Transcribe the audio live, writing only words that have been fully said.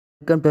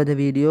Welcome to the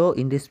video.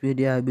 In this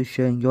video I'll be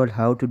showing you all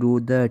how to do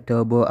the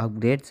turbo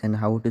upgrades and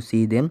how to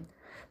see them.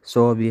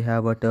 So we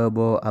have a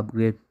turbo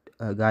upgrade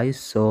guys,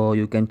 so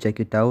you can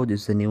check it out.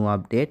 This is a new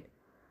update.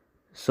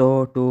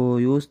 So to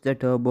use the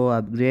turbo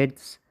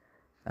upgrades,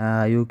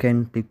 you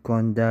can click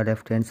on the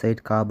left hand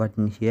side car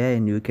button here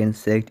and you can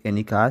select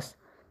any cars.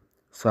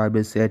 So I'll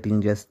be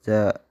selecting just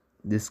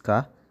this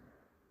car,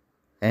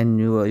 and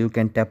you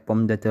can tap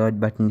on the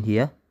third button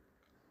here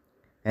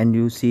and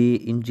you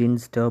see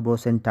engines,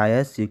 turbos and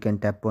tires. You can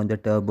tap on the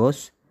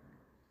turbos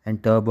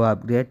and turbo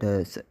upgrade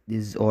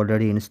is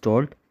already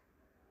installed.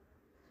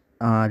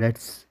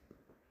 Let's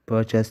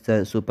purchase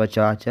the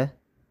supercharger.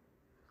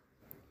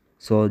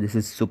 So this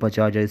is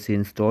supercharger is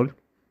installed.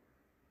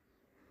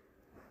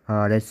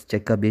 Let's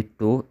check a bit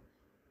too.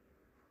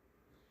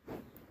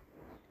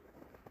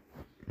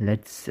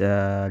 Let's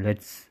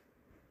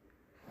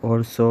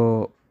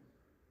also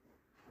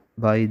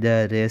buy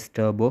the race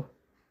turbo.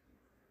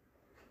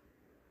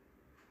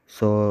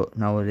 So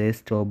now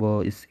race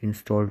turbo is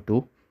installed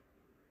too.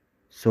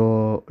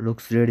 So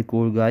looks really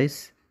cool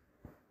guys.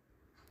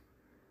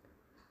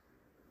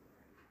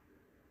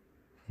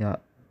 Yeah,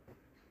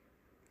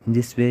 in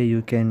this way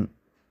you can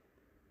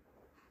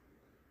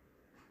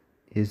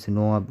use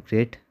no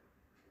upgrade.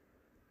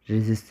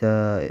 This is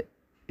the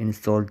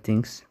installed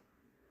things.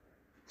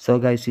 So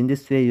guys, in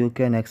this way you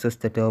can access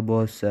the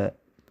turbos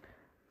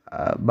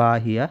bar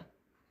here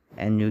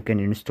and you can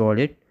install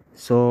it.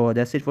 So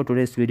that's it for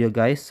today's video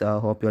guys.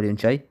 Hope you all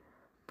enjoy.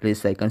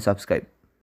 Please like and subscribe.